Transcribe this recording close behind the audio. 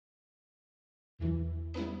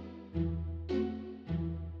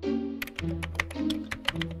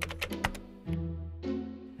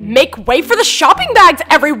Make way for the shopping bags,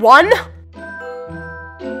 everyone!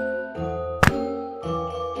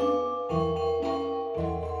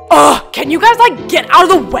 Ugh, can you guys, like, get out of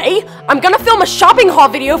the way? I'm gonna film a shopping haul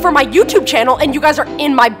video for my YouTube channel and you guys are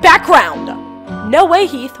in my background! No way,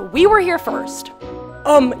 Heath. We were here first.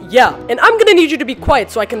 Yeah, and I'm gonna need you to be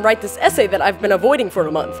quiet so I can write this essay that I've been avoiding for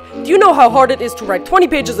a month. Do you know how hard it is to write 20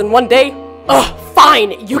 pages in one day? Ugh,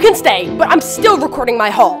 fine, you can stay, but I'm still recording my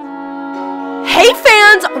haul. Hey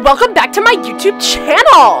fans, welcome back to my YouTube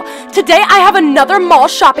channel! Today I have another mall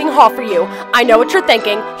shopping haul for you. I know what you're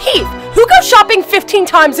thinking. Heath, who goes shopping 15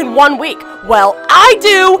 times in 1 week? Well, I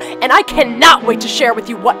do, and I cannot wait to share with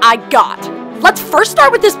you what I got. Let's first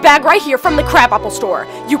start with this bag right here from the Crabapple store.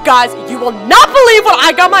 You guys, you will not believe what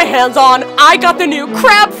I got my hands on. I got the new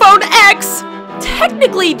Cellphone X!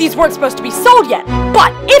 Technically, these weren't supposed to be sold yet,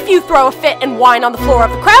 but if you throw a fit and whine on the floor of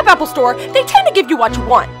the Crabapple store, they tend to give you what you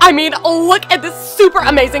want. I mean, look at this super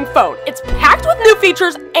amazing phone. It's packed with new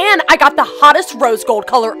features, and I got the hottest rose gold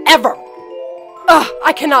color ever. Ugh,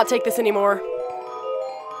 I cannot take this anymore.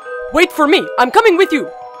 Wait for me, I'm coming with you.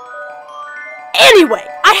 Anyway,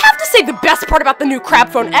 I have to say the best part about the new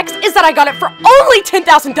Cellphone X is that I got it for only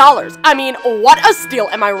 $10,000. I mean, what a steal,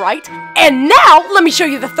 am I right? And now, let me show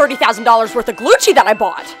you the $30,000 worth of Gucci that I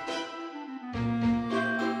bought.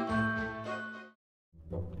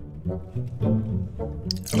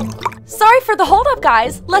 Sorry for the holdup,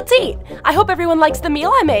 guys. Let's eat. I hope everyone likes the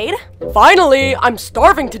meal I made. Finally, I'm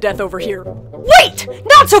starving to death over here. Wait!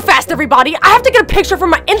 Not so fast, everybody! I have to get a picture for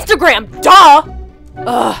my Instagram, duh!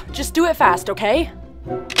 Ugh, just do it fast, okay?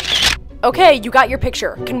 Okay, you got your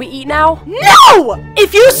picture. Can we eat now? No!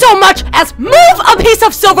 If you so much as move a piece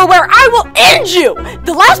of silverware, I will end you!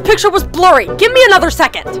 The last picture was blurry. Give me another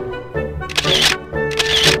second.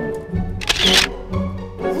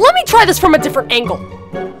 Let me try this from a different angle.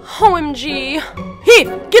 OMG.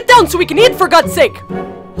 Heath, get down so we can eat, for God's sake.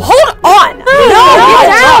 Hold on! No, get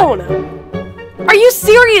down! Are you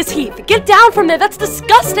serious, Heath? Get down from there, that's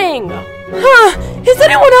disgusting! Huh, is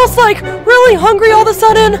anyone else, like, really hungry all of a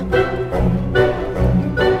sudden?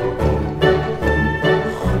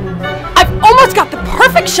 I've almost got the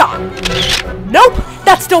perfect shot! Nope,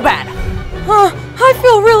 that's still bad. I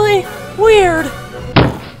feel really weird.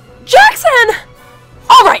 Jackson!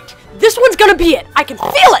 Alright, this one's gonna be it. I can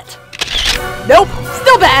feel it! Nope,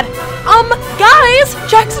 still bad. Guys,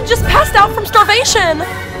 Jackson just passed out from starvation.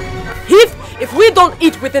 Heath, if we don't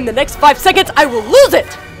eat within the next 5 seconds, I will lose it!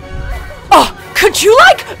 Oh, could you,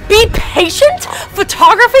 like, be patient?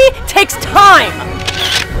 Photography takes time!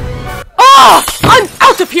 Oh, I'm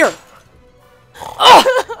out of here! Oh,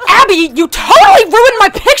 Abby, you totally ruined my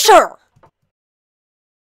picture!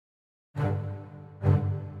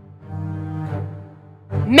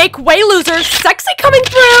 Make way, losers! Sexy coming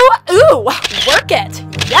through! Ooh, work it!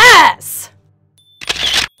 Yes!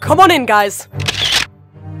 Come on in, guys.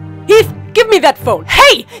 Heath, give me that phone.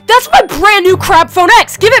 Hey, that's my brand new Cellphone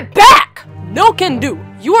X! Give it back! No can do.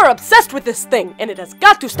 You are obsessed with this thing, and it has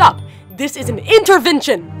got to stop. This is an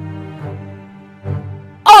intervention.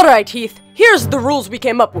 Alright, Heath, here's the rules we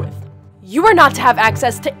came up with. You are not to have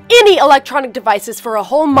access to any electronic devices for a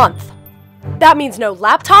whole month. That means no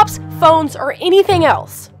laptops, phones, or anything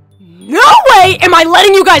else. No way am I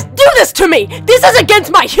letting you guys do this to me! This is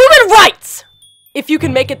against my human rights! If you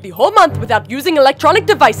can make it the whole month without using electronic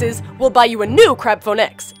devices, we'll buy you a new Cellphone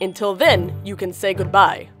X. Until then, you can say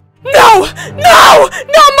goodbye. No! No!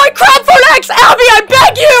 Not my Cellphone X! Abby, I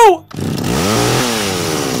beg you!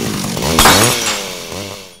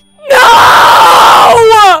 No!